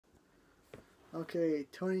Okay,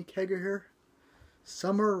 Tony Kegger here.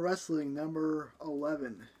 Summer Wrestling number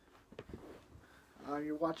 11.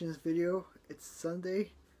 You're watching this video. It's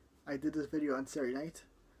Sunday. I did this video on Saturday night,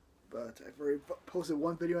 but I've already posted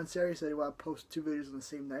one video on Saturday, so I didn't want to post two videos on the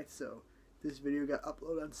same night, so this video got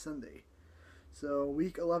uploaded on Sunday. So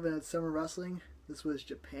week 11 of Summer Wrestling. This was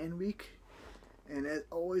Japan week, and as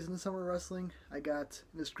always in the Summer Wrestling, I got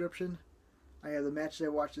a description. I have the matches I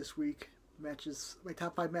watched this week, matches, my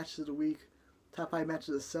top 5 matches of the week, top 5 matches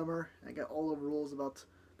of the summer. I got all the rules about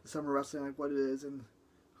the Summer Wrestling, like what it is and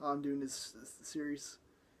how I'm doing this series.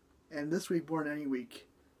 And this week, more than any week,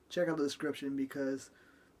 check out the description because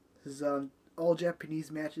this is all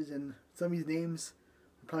Japanese matches, and some of these names,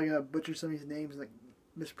 I'm probably going to butcher some of these names, like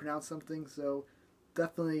mispronounce something, so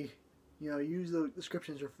definitely, use the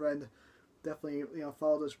description as your friend. Definitely,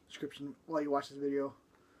 follow the description while you watch this video.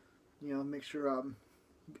 Make sure you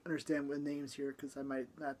understand what names here, because I might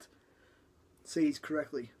not say these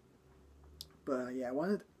correctly. But yeah,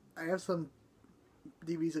 I have some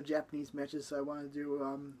DVDs of Japanese matches, so I wanted to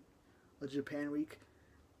do a Japan week.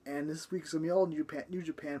 And this week's gonna be all New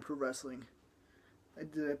Japan Pro Wrestling. I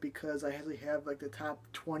did it because I actually have like the top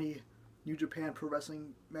 20 New Japan Pro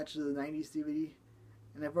Wrestling matches of the 90s DVD,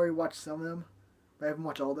 and I've already watched some of them, but I haven't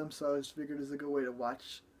watched all of them, so I just figured it's a good way to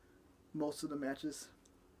watch most of the matches.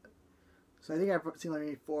 So I think I've seen like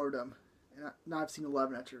maybe 4 of them, and now I've seen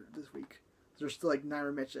 11 after this week. So there's still like 9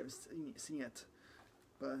 more matches I haven't seen yet.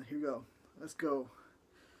 But here we go. Let's go.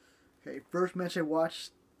 Okay, first match I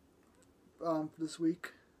watched for this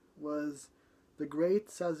week was The Great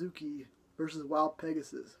Sasuke versus Wild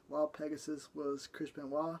Pegasus. Wild Pegasus was Chris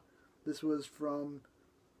Benoit. This was from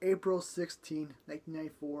April 16,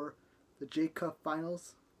 1994, the J Cup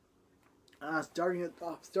Finals. Starting it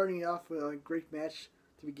off with a great match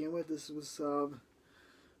to begin with. This was, so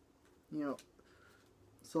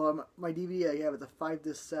my DVD I have it, the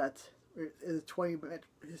 5-disc set. It's 20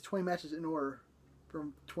 matches in order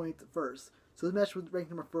from 20th to 1st. So this match was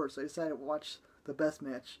ranked number 1st, so I decided to watch the best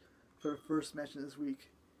match for the first match in this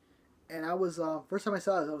week. And I was, first time I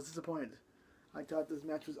saw it, I was disappointed. I thought this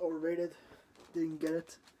match was overrated, didn't get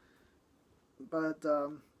it. But,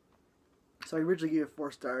 so I originally gave it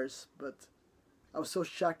 4 stars, but I was so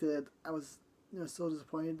shocked that I was, so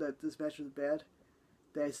disappointed that this match was bad,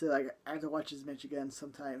 that I said I have to watch this match again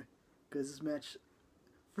sometime, because this match,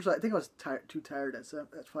 first of all, I think I was too tired, so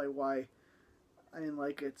that's probably why I didn't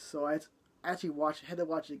like it. So I actually had to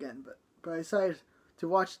watch it again, but I decided to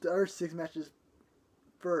watch the other 6 matches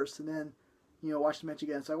first, and then, watch the match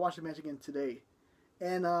again. So I watched the match again today,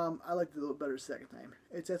 and I liked it a little better the second time.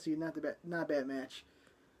 It's actually not a bad match.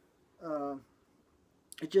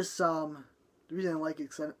 It just, the reason I like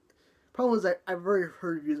it, problem is I've already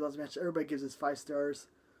heard reviews about this match. Everybody gives this 5 stars,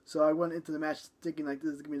 so I went into the match thinking like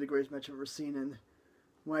this is gonna be the greatest match I've ever seen. And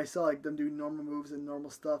when I saw like them do normal moves and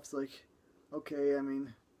normal stuff, it's like, okay, I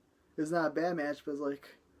mean, it's not a bad match, but it's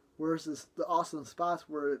like, where's the awesome spots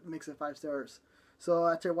where it makes it 5 stars? So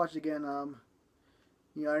after I watched it again, I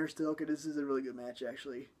understood, okay, this is a really good match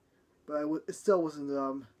actually, but it still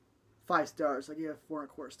wasn't 5 stars. I gave it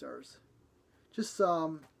 4.25 stars. Just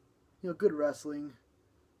good wrestling.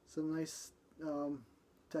 Some nice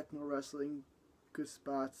technical wrestling, good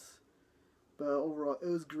spots, but overall it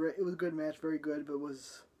was great. It was a good match, very good, but it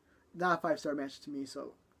was not a 5-star match to me.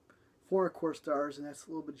 So 4.25 stars, and that's a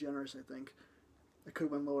little bit generous, I think. I could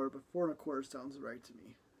have went lower, but 4.25 sounds right to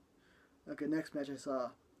me. Okay, next match I saw,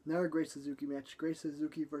 another Great Suzuki match. Great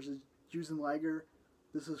Suzuki versus Jushin Liger.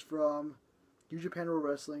 This is from New Japan Pro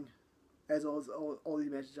Wrestling, as well as all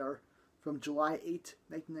these matches are from July 8,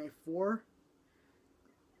 1994.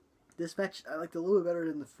 This match I liked a little bit better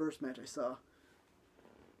than the first match I saw,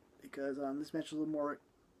 because this match was a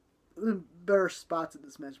little better spots in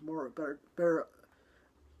this match, better.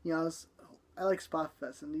 I like spot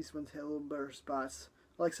fest, and these ones had a little better spots.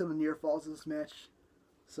 I like some of the near falls in this match,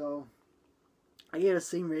 so I gave it the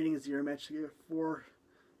same rating as the other match. I gave it 4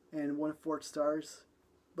 and 1/4 stars,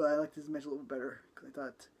 but I liked this match a little bit better because I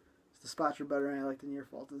thought the spots were better, and I liked the near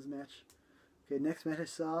falls in this match. Okay, next match I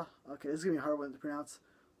saw. Okay, this is gonna be a hard one to pronounce.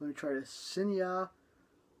 Let me try this. Shinya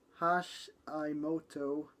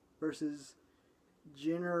Hashimoto versus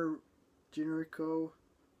Genichiro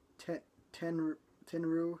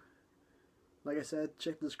Tenryu. Like I said,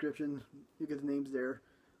 check the description. You get the names there.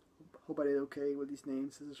 Hope I did okay with these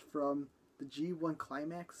names. This is from the G1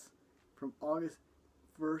 Climax from August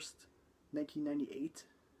 1st, 1998.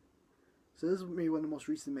 So this is maybe one of the most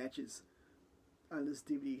recent matches on this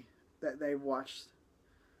DVD that I've watched.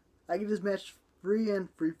 I give this match 3 and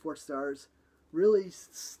 3/4 stars. Really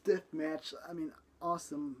stiff match. I mean,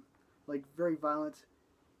 awesome. Like, very violent.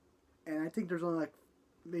 and I think there's only like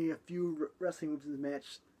maybe a few wrestling moves in the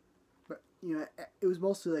match, but you know, it was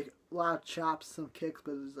mostly like a lot of chops, some kicks,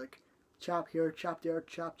 but it was like chop here, chop there,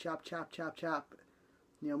 chop, chop, chop, chop, chop.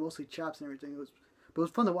 You know, mostly chops and everything. But it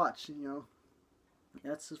was fun to watch. You know,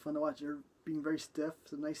 yeah, it's just fun to watch. They're being very stiff,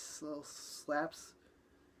 some nice little slaps.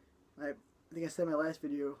 I think I said in my last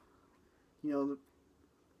video, you know,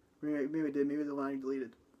 maybe I did, maybe the one I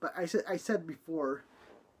deleted. But I said before,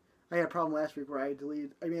 I had a problem last week where I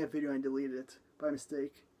made a video and I deleted it by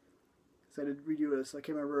mistake. So I did redo it, so I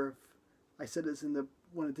can't remember if I said this in the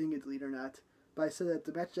one that didn't get deleted or not. But I said that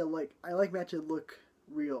the matches I like matches that look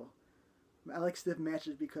real. I like stiff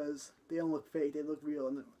matches because they don't look fake, they look real.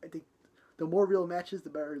 And I think the more real matches, the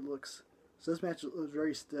better it looks. So this match was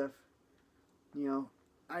very stiff. You know,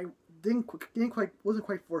 I wasn't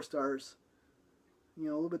quite 4 stars. You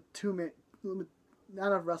know, a little bit not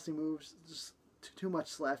enough wrestling moves, just too much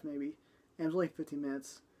slash maybe. And it was only 15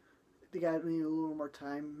 minutes. I think I needed a little more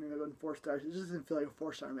time. Maybe I got 4 stars. It just didn't feel like a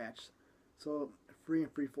 4-star match. So 3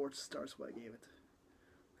 3/4 stars is what I gave it.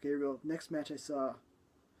 Okay, here we go. Next match I saw.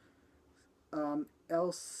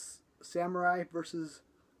 El Samurai versus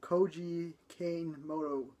Koji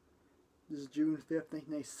Kanemoto. This is June 5th,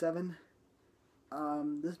 1997.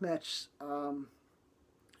 This match,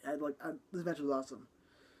 this match was awesome.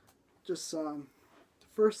 Just the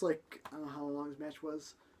first, like, I don't know how long this match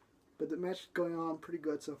was, but the match is going on pretty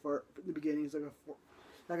good so far. In the beginning, it's like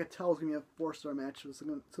I could tell it was gonna be a 4-star match with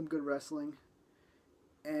some good wrestling.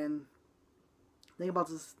 And the thing about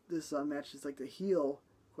this match is like the heel,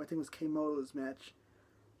 who I think was Kanemoto's match.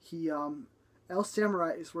 El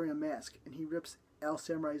Samurai is wearing a mask, and he rips El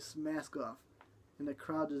Samurai's mask off, and the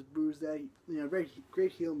crowd just boos that. You know,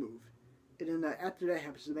 great heel move. And then after that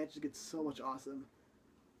happens, the match just gets so much awesome.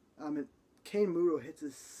 And Kanemoto hits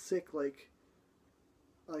his sick like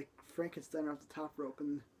Frankenstein off the top rope,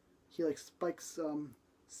 and he like spikes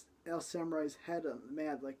El Samurai's head on the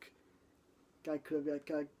mat. Like, guy could have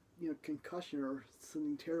got concussion or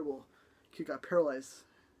something terrible. He got paralyzed.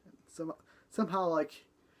 Somehow like,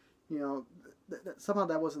 you know, somehow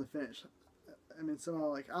that wasn't the finish. I mean, somehow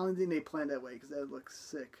like I don't think they planned that way because that would look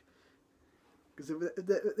sick. Because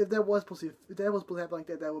if that was supposed to happen like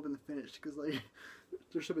that, that would have been the finish. Because like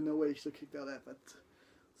there should have been no way he should have kicked out of that. But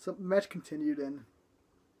some match continued, and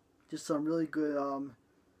just some really good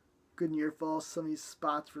good near falls. Some of these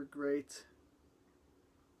spots were great,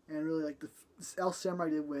 and really like this El Samurai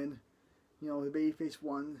did win. You know, the babyface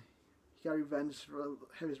won. He got revenge for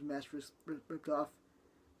having his mask ripped off.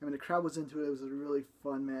 I mean, the crowd was into it. It was a really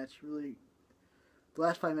fun match. Really, the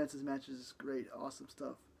last 5 minutes of this match is great, awesome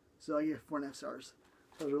stuff. So I give it 4.5 stars.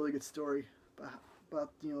 That was a really good story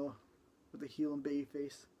about you know, with the heel and baby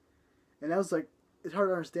face. And that was like, it's hard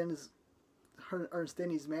to understand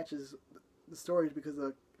these matches, the stories, because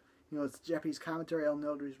of, you know, it's Japanese commentary. I don't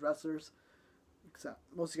know these wrestlers. Except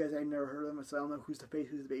most of you guys I've never heard of them, so I don't know who's the face,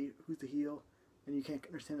 who's the heel, and you can't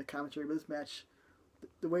understand the commentary. But this match,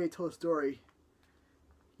 the way it told the story,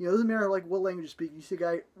 you know, it doesn't matter like what language you speak. You see a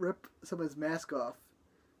guy rip someone's mask off,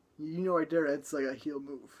 you know right there it's like a heel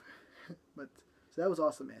move. But so that was an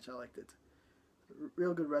awesome match. I liked it.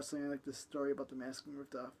 Real good wrestling. I like this story about the mask being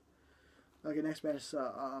ripped off. Okay, next match.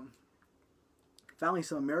 Finally,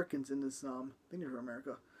 some Americans in this. I think they're from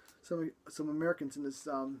America. Some Americans in this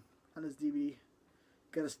on this DVD.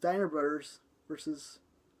 Got the Steiner brothers versus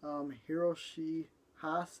Hiroshi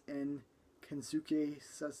Haas and Kensuke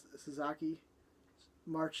Sasaki.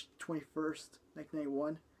 March 21st,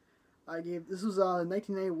 1991. This was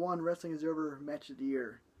 1991 Wrestling Observer Match of the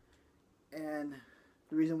Year. And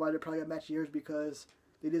the reason why they probably got Match of the Year is because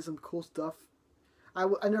they did some cool stuff. I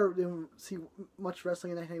never didn't see much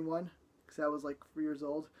wrestling in 1991 because I was like 3 years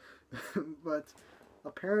old. But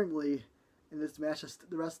apparently in this match,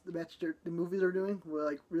 the movies they're doing were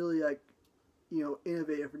like really like, you know,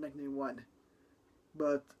 innovative for 1991.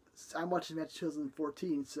 But I'm watching the match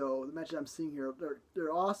 2014, so the matches I'm seeing here,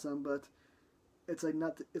 they're awesome, but it's like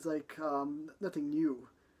nothing new.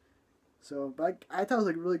 So, but I thought it was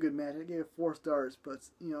like a really good match. I gave it 4 stars, but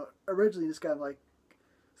you know, originally this got like,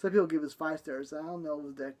 some people give it 5 stars. I don't know if it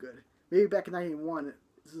was that good. Maybe back in 1991,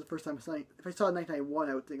 this is the first time I saw it. If I saw it in 1991,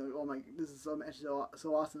 I would think like, oh my, this is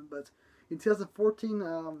so awesome. But in 2014,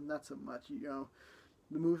 not so much. You know,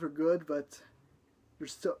 the moves are good, but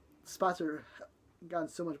there's still spots are gotten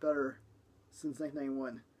so much better since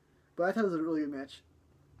 1991. But I thought it was a really good match.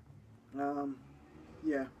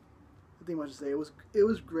 Yeah, I think much to say. It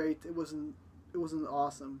was great. It wasn't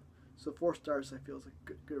awesome. So 4 stars I feel is a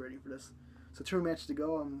good rating for this. So 2 matches to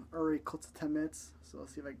go. I'm already close to 10 minutes. So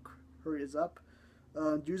let's see if I can hurry this up.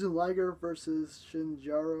 Jushin Liger versus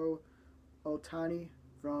Shinjiro Otani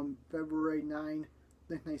from February 9,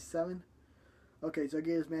 1997. Okay, so I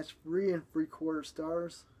gave this match 3 3/4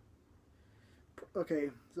 stars.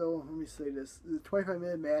 Okay, so let me say this. The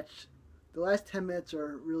 25-minute match, the last 10 minutes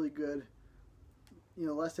are really good. You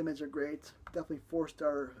know, the last 10 minutes are great. Definitely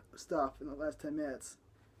 4-star stuff in the last 10 minutes.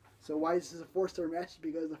 So why is this a 4-star match?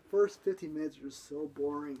 Because the first 15 minutes are just so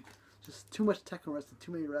boring. Just too much technical wrestling,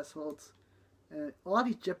 too many rest holds. And a lot of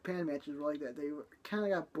these Japan matches were like that. They kind of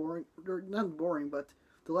got boring. They're not boring, but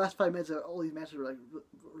the last 5 minutes of all these matches were like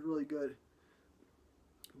really good.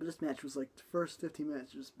 But this match was like the first 15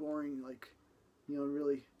 minutes just boring. Like, you know,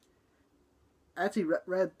 really. I actually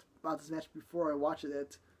read about this match before I watched it.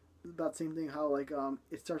 It's about the same thing. How like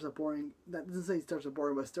it starts off boring. That doesn't say it starts off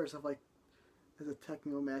boring, but it starts off like as a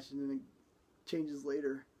technical match, and then it changes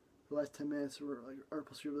later. The last 10 minutes are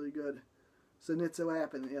supposed to be really good. So that's what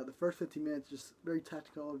happened. Yeah, the first 15 minutes just very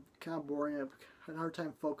technical, kind of boring. I had a hard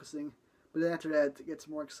time focusing. But then after that, it gets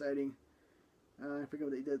more exciting. I forget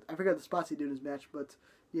what they did. I forgot the spots they did in this match, but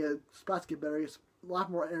yeah, spots get better. It's a lot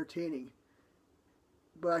more entertaining.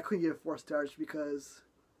 But I couldn't give it 4 stars because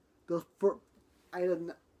even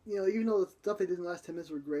though the stuff they did in the last 10 minutes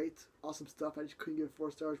were great, awesome stuff, I just couldn't give it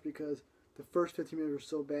 4 stars because the first 15 minutes were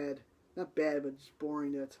so bad. Not bad, but just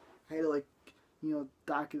boring that I had to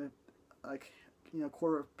dock in a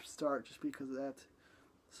quarter star just because of that.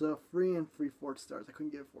 So 3 3/4 stars. I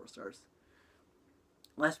couldn't give it 4 stars.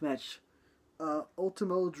 Last match,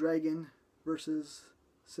 Ultimo Dragon versus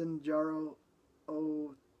Shinjiro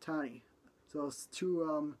Otani. So it's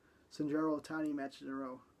 2 Shinjiro Otani matches in a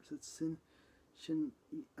row. Is it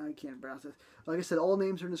I can't pronounce it. Like I said, all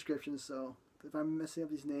names are in the description, so if I'm messing up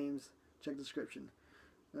these names, check the description.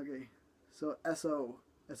 Okay, so SO,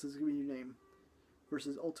 this is going to be your name,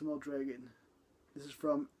 versus Ultimo Dragon. This is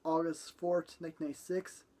from August 4th,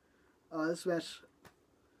 1996. This match,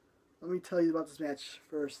 let me tell you about this match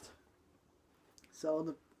first.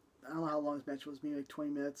 So, I don't know how long this match was, maybe like 20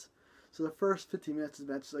 minutes. So the first 15 minutes of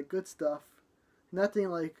the match is like good stuff. Nothing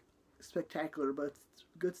like spectacular, but it's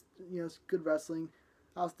good, it's good wrestling.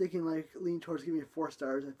 I was thinking like leaning towards giving it 4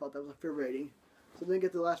 stars. I thought that was a fair rating. So then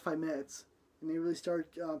get to the last 5 minutes, and they really started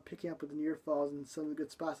picking up with the near falls and some of the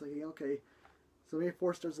good spots. Like, okay, so maybe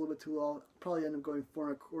 4 stars is a little bit too low. Probably end up going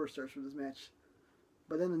 4 1/4 stars for this match.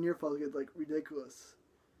 But then the near falls get like ridiculous,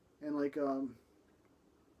 and like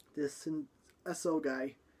this SO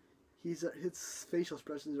guy, his facial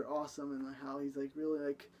expressions are awesome, and like how he's like really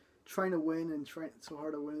like trying to win and trying so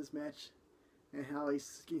hard to win this match, and how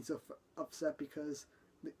he's getting so upset because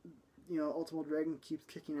Ultimo Dragon keeps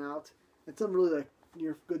kicking out, and some really like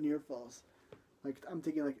good near falls. Like I'm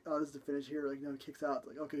thinking like, oh, this is the finish here. Like no, he kicks out.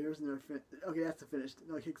 Like okay, here's another finish. Okay, that's the finish.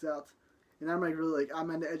 No, he kicks out, and I'm like really like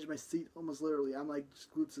I'm on the edge of my seat almost literally. I'm like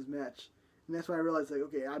just glued to this match, and that's when I realized like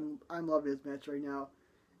okay, I'm loving this match right now,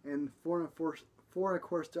 and 4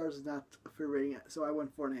 1/4 stars is not a fair rating, so I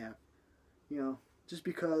went 4.5. Just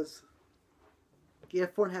because. Yeah,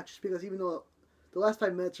 4.5. Just because even though the last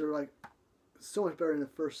 5 minutes are like so much better than the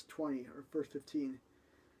first 20 or first 15,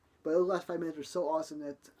 but those last 5 minutes were so awesome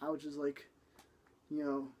that I was just like,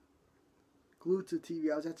 glued to the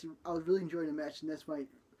TV. I was really enjoying the match, and that's why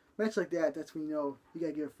match like that. That's when you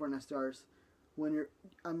gotta give it 4.5 stars. When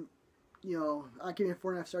I'm giving it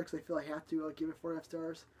 4.5 stars because I feel I have to. I'll give it 4.5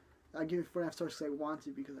 stars. I give it 4.5 stars because I want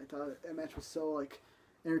to, because I thought that match was so like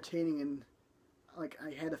entertaining, and like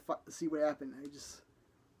I had to see what happened. I just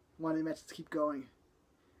wanted the match to keep going,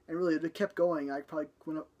 and really if it kept going, I probably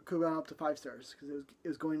could have gone up to 5 stars because it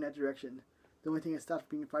was going in that direction. The only thing that stopped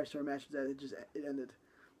being a 5-star match was that it ended.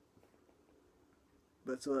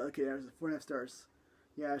 But so okay, that was 4.5 stars.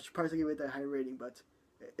 Yeah, I should probably give it that high rating, but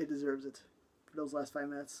it deserves it for those last 5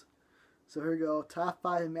 minutes. So here we go, top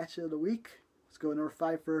 5 matches of the week. Let's go number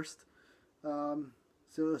 5 first. So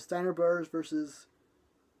the Steiner Brothers versus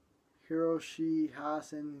Hiroshi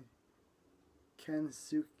Haas and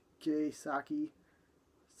Kensuke Saki.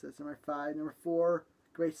 So that's number 5. Number 4,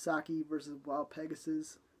 Great Saki versus Wild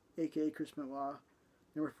Pegasus, aka Chris Benoit.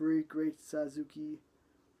 Number 3, Great Sasuke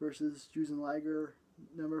versus Jushin Liger.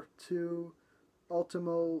 Number 2,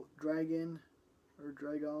 Ultimo Dragon or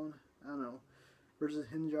Dragon, I don't know, versus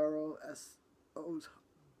Shinjiro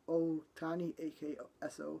Otani, aka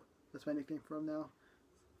SO. That's my nickname for him now,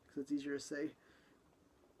 because it's easier to say.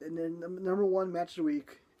 And then number 1 match of the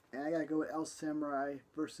week, and I gotta go with El Samurai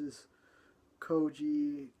versus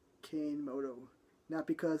Koji Kanemoto. Not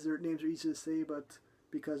because their names are easy to say, but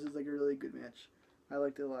because it's like a really good match. I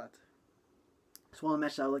liked it a lot. It's one of the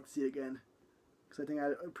matches I would like to see again, because I think I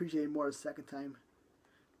appreciate it more the second time.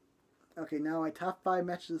 Okay, now my top 5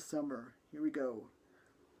 matches of the summer. Here we go.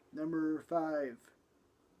 Number 5,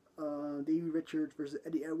 Davey Richards versus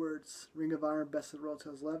Eddie Edwards, Ring of Honor Best of the World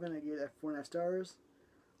 2011. I gave it at 4.5 stars.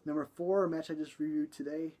 Number 4, a match I just reviewed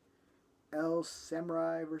today, El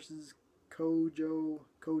Samurai versus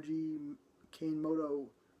Koji Kanemoto,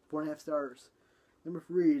 4.5 stars. Number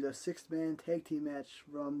 3, the 6-man tag team match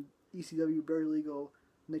from ECW Barely Legal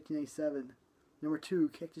 1997. Number 2,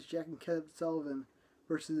 Cactus Jack and Kevin Sullivan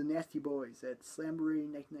versus the Nasty Boys at Slamboree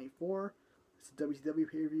 1994. It's a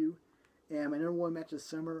WCW pay-per-view. And my number 1 match this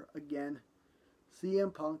summer, again,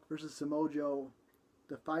 CM Punk versus Samoa Joe,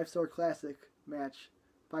 the 5-star classic match.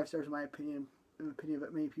 5 stars in my opinion, in the opinion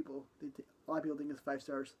of many people. A lot of people think it's 5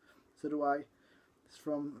 stars. So do I. It's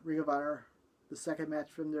from Ring of Honor, the second match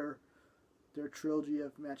from their trilogy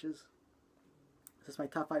of matches. This is my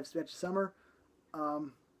top 5 matches this summer. Let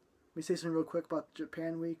me say something real quick about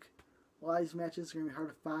Japan Week. A lot of these matches are going to be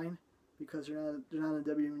hard to find because they're not on the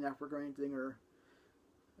WWE Network or anything, or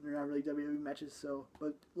they're not really WWE matches. So,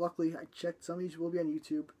 but luckily I checked, some of these will be on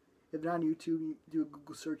YouTube. If they're on YouTube, you do a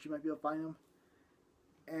Google search, you might be able to find them.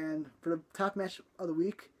 And for the top match of the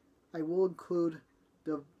week, I will include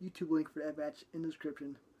the YouTube link for that match in the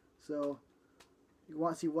description. So, if you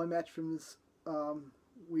want to see one match from this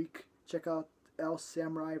week, check out El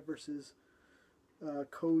Samurai versus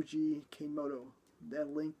Koji Kanemoto. That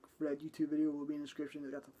link for that YouTube video will be in the description.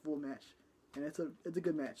 It got the full match, and it's a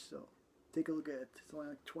good match. So take a look at it. It's only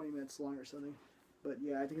like 20 minutes long or something, but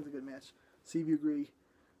yeah, I think it's a good match. See if you agree.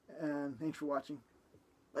 And thanks for watching.